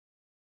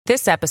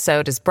This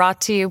episode is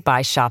brought to you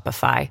by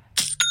Shopify.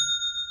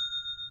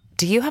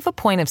 Do you have a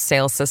point of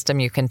sale system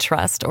you can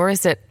trust, or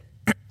is it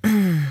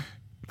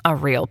a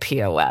real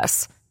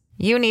POS?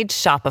 You need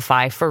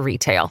Shopify for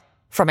retail.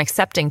 From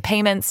accepting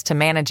payments to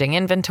managing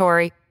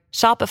inventory,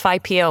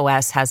 Shopify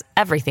POS has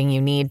everything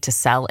you need to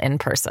sell in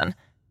person.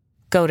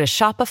 Go to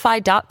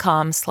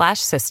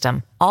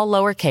shopify.com/system, all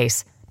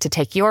lowercase, to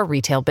take your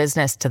retail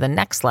business to the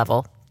next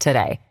level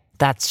today.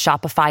 That's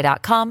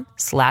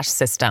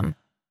shopify.com/system.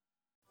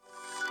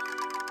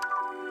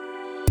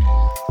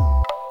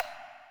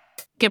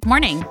 Good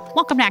morning.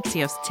 Welcome to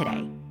Axios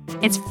Today.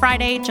 It's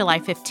Friday, July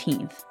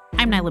 15th.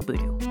 I'm Nyla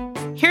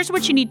Boodoo. Here's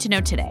what you need to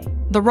know today.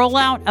 The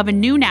rollout of a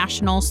new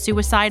national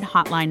suicide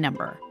hotline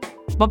number.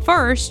 But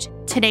first,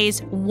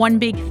 today's one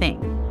big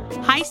thing.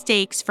 High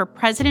stakes for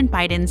President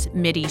Biden's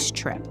Mideast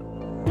trip.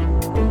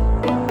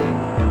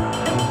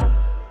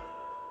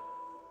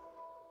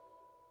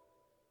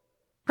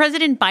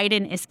 President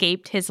Biden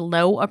escaped his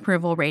low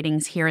approval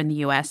ratings here in the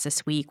U.S.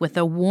 this week with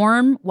a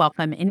warm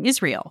welcome in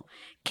Israel,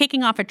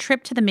 kicking off a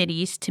trip to the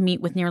Mideast to meet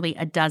with nearly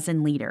a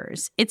dozen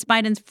leaders. It's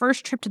Biden's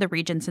first trip to the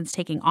region since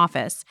taking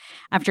office,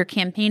 after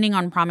campaigning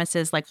on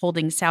promises like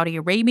holding Saudi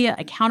Arabia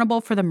accountable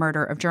for the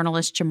murder of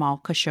journalist Jamal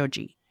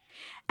Khashoggi.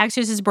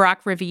 Axios'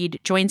 Barak Ravid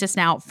joins us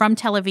now from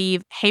Tel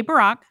Aviv. Hey,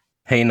 Barak.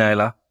 Hey,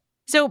 Nyla.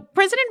 So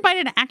President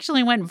Biden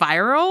actually went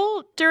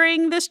viral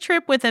during this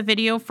trip with a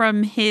video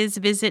from his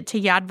visit to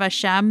Yad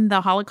Vashem,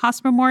 the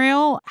Holocaust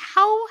Memorial.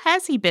 How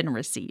has he been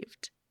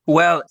received?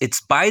 Well,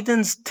 it's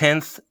Biden's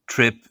 10th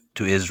trip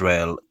to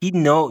Israel. He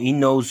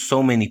knows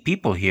so many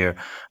people here.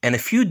 And a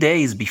few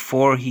days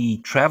before he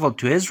traveled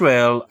to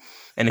Israel,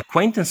 an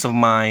acquaintance of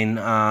mine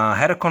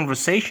had a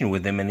conversation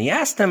with him, and he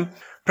asked him,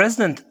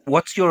 President,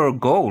 what's your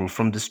goal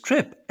from this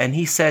trip? And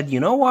he said, you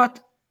know what?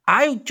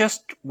 I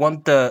just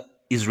want the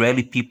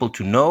Israeli people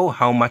to know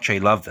how much I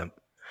love them.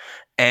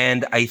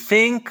 And I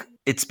think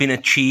it's been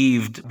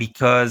achieved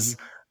because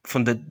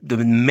from the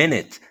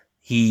minute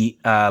he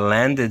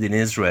landed in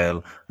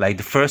Israel, like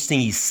the first thing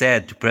he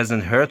said to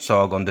President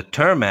Herzog on the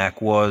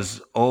tarmac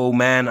was, oh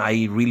man,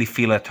 I really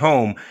feel at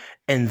home.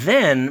 And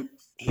then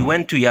he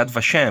went to Yad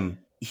Vashem.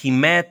 He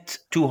met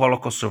two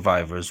Holocaust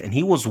survivors, and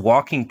he was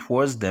walking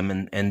towards them,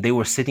 and they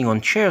were sitting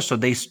on chairs, so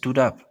they stood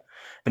up.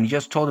 And he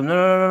just told them,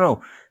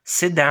 no,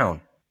 sit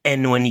down.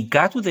 And when he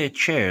got to their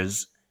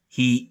chairs,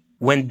 he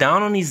went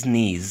down on his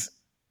knees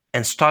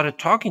and started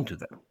talking to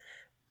them.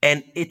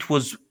 And it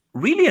was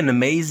really an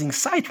amazing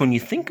sight when you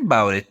think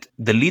about it.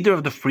 The leader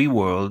of the free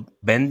world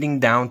bending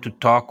down to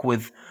talk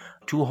with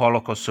two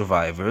Holocaust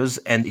survivors,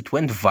 and it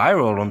went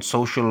viral on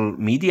social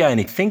media. And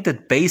I think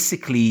that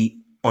basically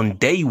on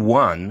day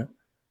one,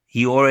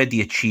 he already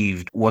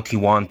achieved what he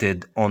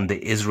wanted on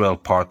the Israel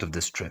part of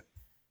this trip.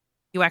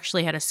 You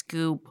actually had a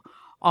scoop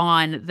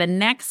on the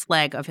next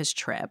leg of his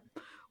trip.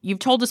 You've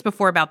told us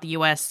before about the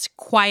U.S.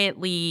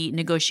 quietly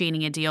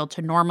negotiating a deal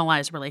to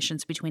normalize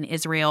relations between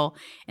Israel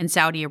and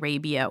Saudi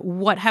Arabia.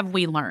 What have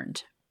we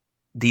learned?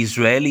 The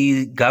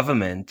Israeli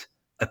government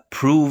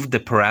approved the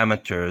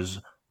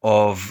parameters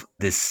of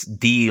this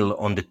deal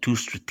on the two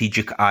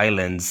strategic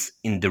islands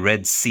in the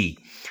Red Sea.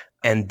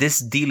 And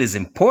this deal is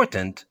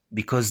important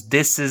because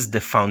this is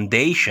the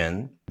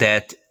foundation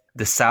that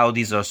the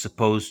Saudis are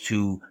supposed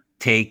to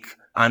take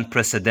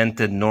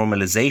unprecedented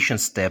normalization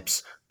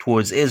steps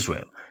towards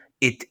Israel.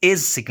 It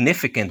is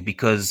significant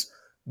because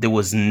there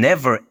was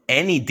never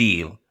any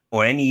deal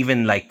or any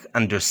even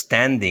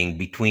understanding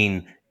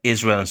between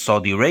Israel and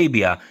Saudi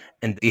Arabia.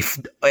 And if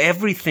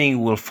everything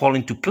will fall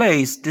into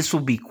place, this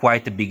will be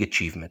quite a big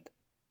achievement.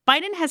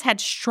 Biden has had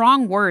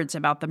strong words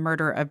about the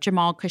murder of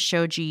Jamal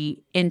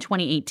Khashoggi in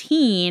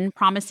 2018,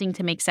 promising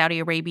to make Saudi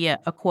Arabia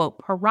a, quote,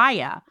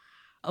 pariah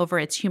over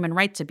its human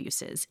rights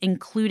abuses,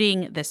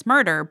 including this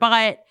murder.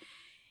 But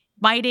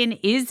Biden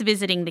is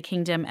visiting the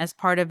kingdom as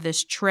part of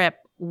this trip.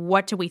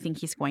 What do we think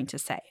he's going to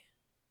say?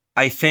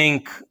 I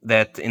think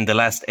that in the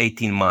last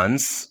 18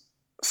 months,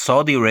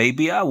 Saudi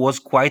Arabia was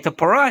quite a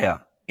pariah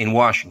in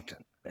Washington.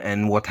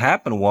 And what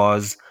happened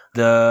was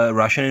the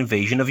Russian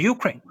invasion of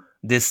Ukraine.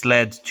 This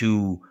led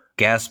to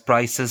gas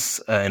prices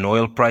and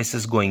oil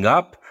prices going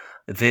up.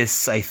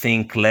 This, I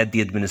think, led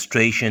the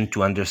administration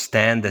to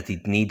understand that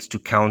it needs to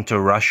counter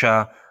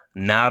Russia,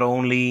 not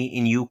only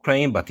in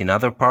Ukraine, but in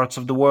other parts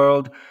of the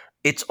world.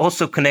 It's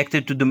also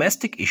connected to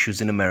domestic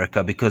issues in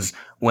America because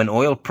when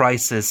oil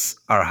prices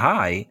are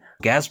high,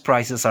 gas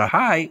prices are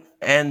high,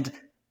 and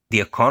the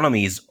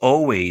economy is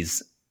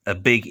always a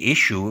big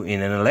issue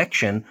in an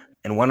election.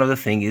 And one of the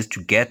things is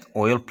to get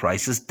oil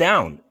prices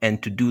down.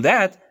 And to do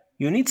that,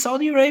 you need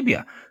Saudi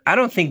Arabia. I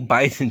don't think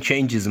Biden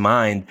changed his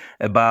mind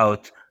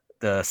about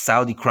the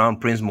Saudi Crown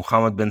Prince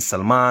Mohammed bin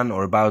Salman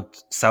or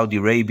about Saudi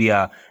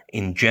Arabia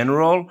in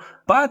general.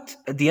 But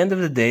at the end of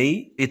the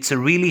day, it's a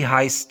really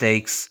high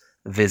stakes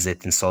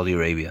visit in Saudi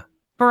Arabia.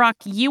 Barak,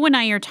 you and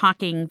I are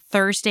talking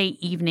Thursday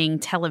evening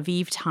Tel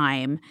Aviv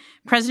time.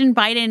 President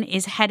Biden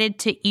is headed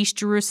to East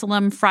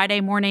Jerusalem Friday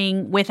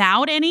morning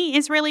without any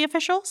Israeli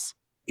officials?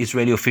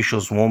 Israeli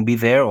officials won't be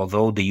there,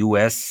 although the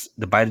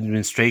Biden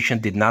administration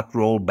did not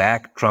roll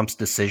back Trump's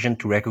decision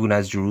to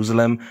recognize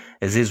Jerusalem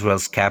as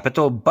Israel's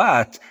capital.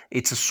 But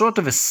it's a sort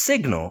of a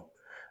signal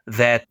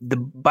that the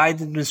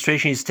Biden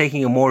administration is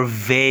taking a more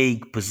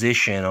vague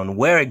position on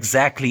where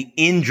exactly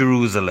in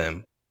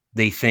Jerusalem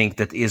they think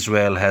that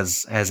Israel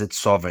has its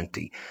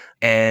sovereignty.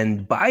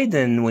 And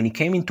Biden, when he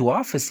came into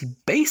office, he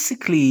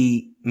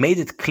basically made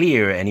it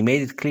clear, and he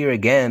made it clear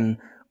again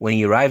when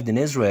he arrived in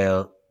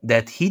Israel,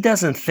 that he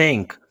doesn't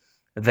think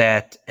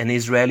that an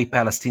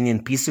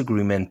Israeli-Palestinian peace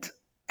agreement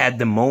at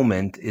the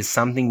moment is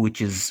something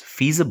which is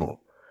feasible.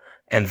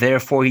 And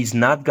therefore, he's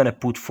not going to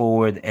put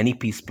forward any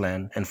peace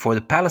plan. And for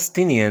the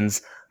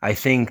Palestinians, I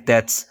think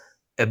that's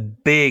a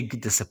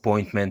big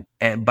disappointment.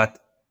 But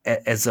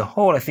as a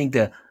whole, I think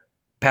the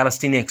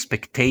Palestinian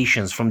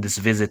expectations from this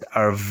visit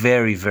are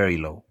very, very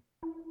low.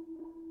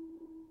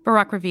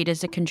 Barak Ravid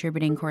is a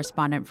contributing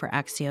correspondent for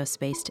Axios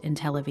based in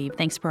Tel Aviv.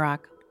 Thanks,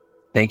 Barak.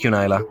 Thank you,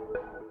 Naila.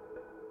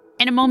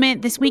 In a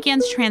moment, this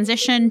weekend's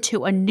transition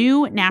to a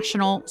new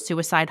national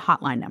suicide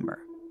hotline number.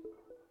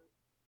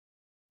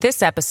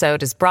 This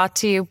episode is brought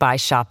to you by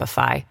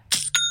Shopify.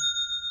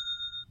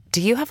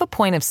 Do you have a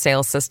point of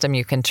sale system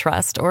you can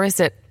trust, or is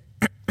it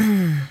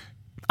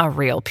a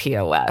real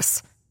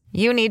POS?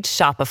 You need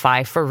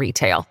Shopify for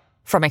retail.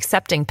 From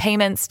accepting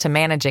payments to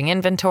managing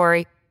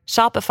inventory,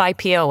 Shopify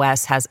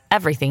POS has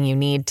everything you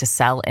need to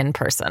sell in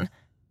person.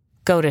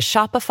 Go to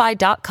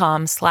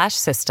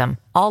shopify.com/system,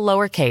 all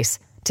lowercase,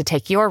 to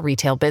take your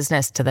retail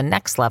business to the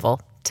next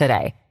level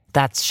today.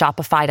 That's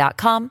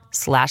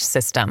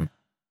shopify.com/system.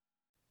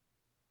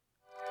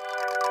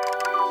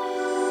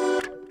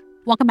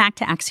 Welcome back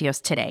to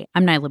Axios Today.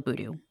 I'm Naila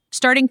Boodoo.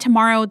 Starting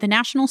tomorrow, the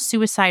National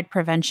Suicide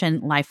Prevention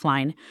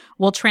Lifeline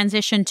will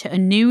transition to a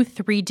new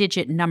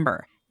 3-digit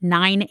number,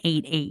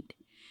 988.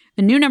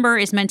 The new number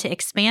is meant to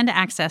expand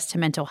access to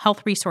mental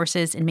health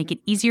resources and make it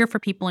easier for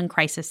people in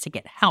crisis to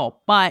get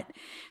help. But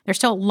there's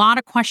still a lot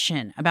of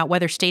question about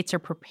whether states are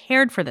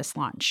prepared for this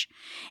launch.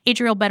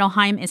 Adriel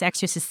Bettelheim is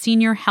Axios'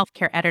 senior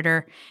healthcare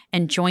editor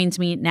and joins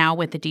me now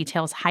with the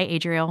details. Hi,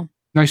 Adriel.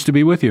 Nice to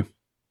be with you.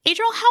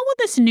 Adriel, how will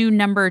this new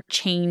number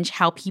change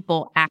how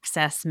people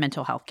access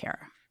mental health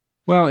care?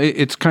 Well,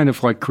 it's kind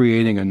of like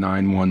creating a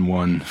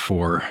 911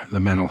 for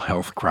the mental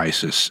health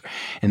crisis.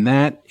 And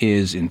that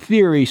is, in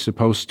theory,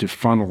 supposed to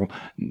funnel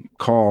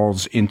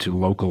calls into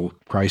local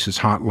crisis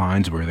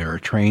hotlines where there are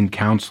trained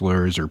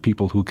counselors or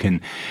people who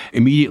can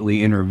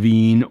immediately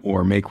intervene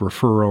or make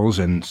referrals.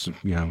 And,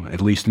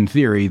 at least in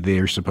theory,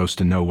 they're supposed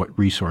to know what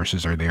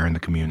resources are there in the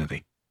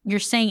community. You're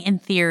saying in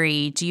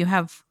theory. Do you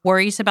have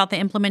worries about the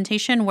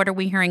implementation? What are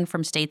we hearing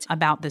from states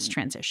about this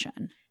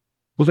transition?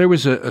 Well, there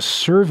was a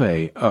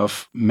survey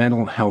of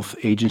mental health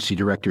agency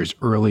directors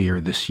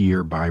earlier this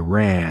year by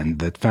RAND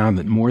that found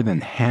that more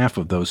than half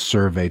of those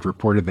surveyed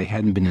reported they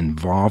hadn't been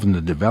involved in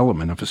the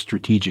development of a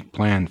strategic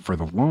plan for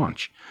the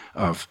launch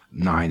of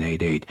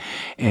 988.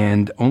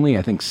 And only,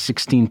 I think,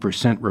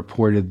 16%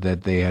 reported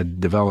that they had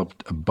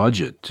developed a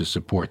budget to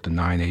support the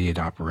 988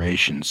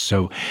 operations.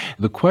 So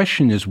the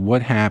question is,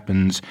 what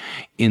happens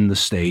in the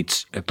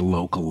states at the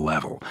local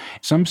level?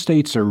 Some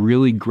states are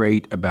really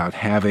great about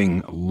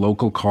having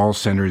local call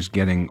centers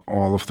getting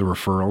all of the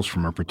referrals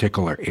from a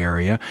particular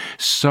area.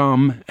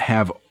 Some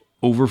have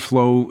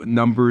overflow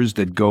numbers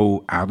that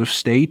go out of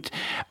state.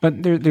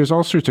 But there's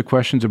all sorts of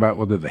questions about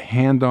whether the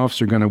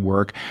handoffs are going to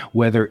work,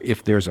 whether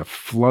if there's a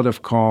flood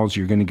of calls,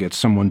 you're going to get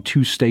someone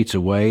 2 states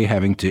away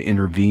having to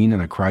intervene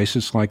in a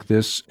crisis like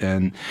this,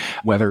 and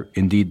whether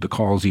indeed the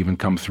calls even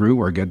come through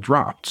or get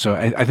dropped. So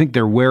I think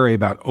they're wary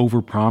about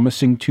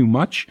overpromising too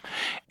much,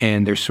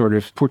 and they're sort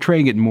of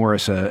portraying it more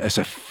as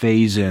a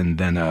phase-in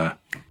than a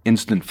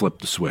instant flip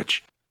the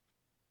switch.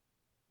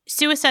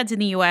 Suicides in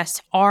the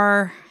U.S.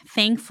 are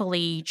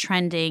thankfully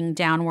trending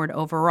downward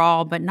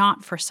overall, but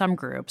not for some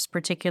groups,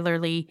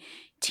 particularly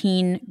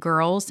teen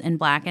girls and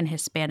Black and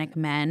Hispanic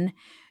men.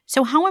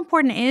 So how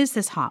important is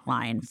this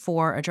hotline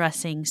for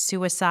addressing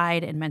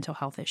suicide and mental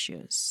health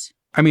issues?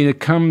 I mean, it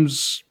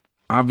comes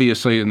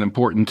obviously at an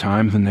important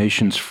time. The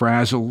nation's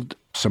frazzled.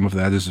 Some of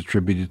that is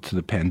attributed to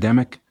the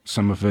pandemic,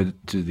 some of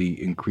it to the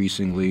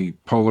increasingly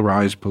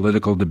polarized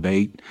political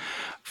debate.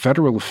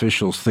 Federal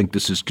officials think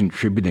this is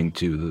contributing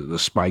to the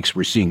spikes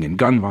we're seeing in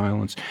gun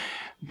violence,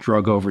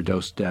 drug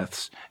overdose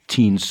deaths,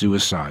 teen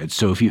suicide.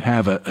 So if you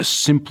have a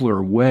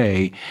simpler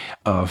way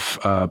of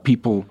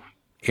people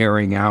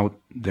airing out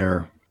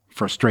their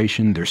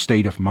frustration, their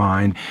state of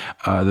mind,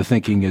 the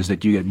thinking is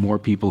that you get more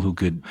people who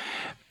could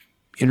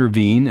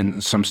intervene.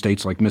 And some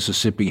states like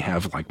Mississippi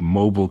have like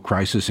mobile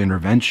crisis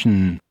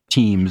intervention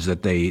teams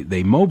that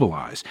they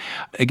mobilize.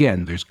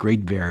 Again, there's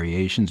great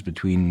variations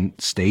between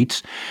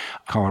states.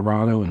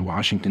 Colorado and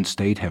Washington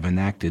State have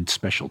enacted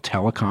special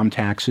telecom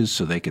taxes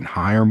so they can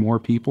hire more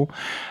people.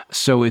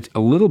 So it's a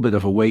little bit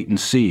of a wait and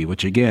see,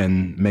 which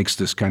again makes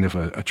this kind of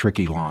a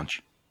tricky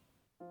launch.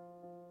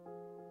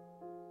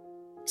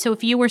 So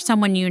if you were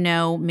someone you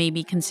know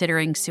maybe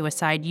considering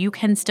suicide, you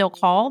can still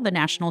call the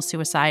National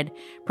Suicide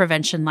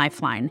Prevention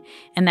Lifeline.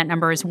 And that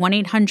number is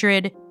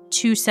 1-800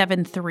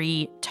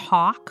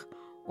 273-TALK,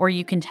 or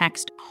you can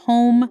text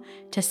HOME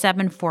to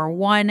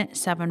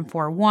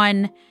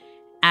 741-741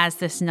 as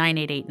this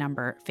 988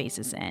 number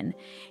phases in.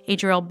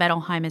 Adriel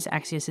Bettelheim is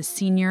Axios'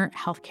 senior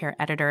healthcare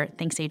editor.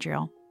 Thanks,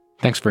 Adriel.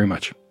 Thanks very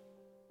much.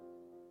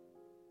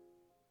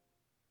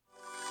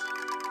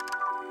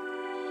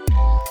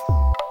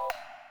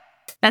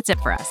 That's it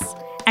for us.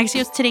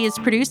 Axios Today is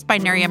produced by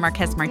Neria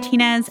Marquez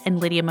Martinez and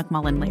Lydia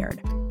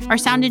McMullen-Laird. Our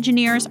sound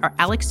engineers are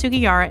Alex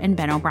Sugiyara and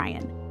Ben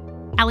O'Brien.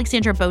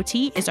 Alexandra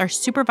Botti is our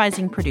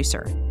supervising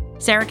producer.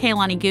 Sarah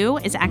Kailani Gu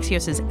is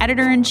Axios'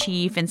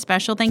 editor-in-chief, and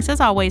special thanks,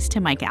 as always, to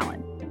Mike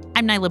Allen.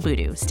 I'm Nyla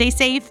Boodoo. Stay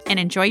safe and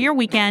enjoy your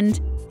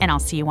weekend, and I'll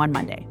see you on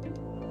Monday.